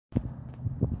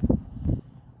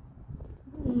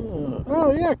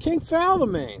Oh yeah, King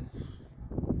Faldermain.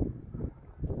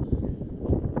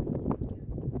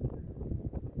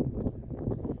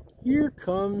 Here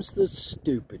comes the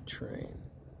stupid train.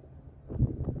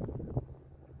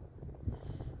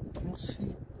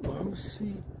 Lousy,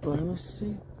 lousy,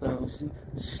 lousy, lousy.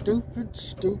 Stupid,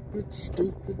 stupid,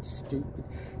 stupid, stupid.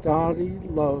 Dottie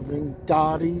loving,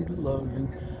 Dottie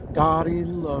loving. Dottie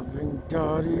loving,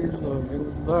 Dottie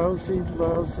loving. Lousy,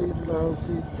 lousy,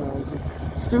 lousy, lousy.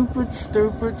 Stupid,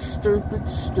 stupid, stupid,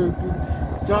 stupid.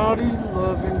 Dottie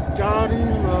loving, Dottie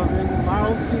loving.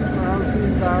 Lousy, lousy,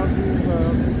 lousy,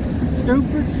 lousy.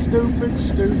 Stupid, stupid,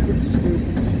 stupid,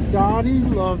 stupid. Dottie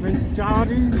loving,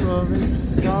 Dottie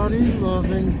loving. Dottie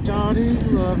loving, Dottie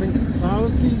loving.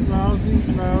 Lousy, lousy,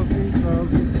 lousy,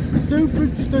 lousy.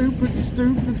 Stupid, stupid,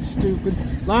 stupid,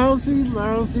 stupid. Lousy,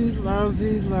 lousy,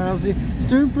 lousy, lousy.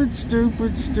 Stupid,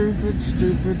 stupid, stupid,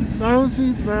 stupid.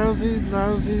 Lousy, lousy,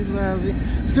 lousy, lousy.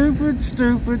 Stupid,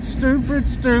 stupid, stupid,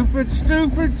 stupid,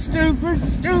 stupid, stupid,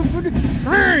 stupid.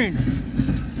 Train!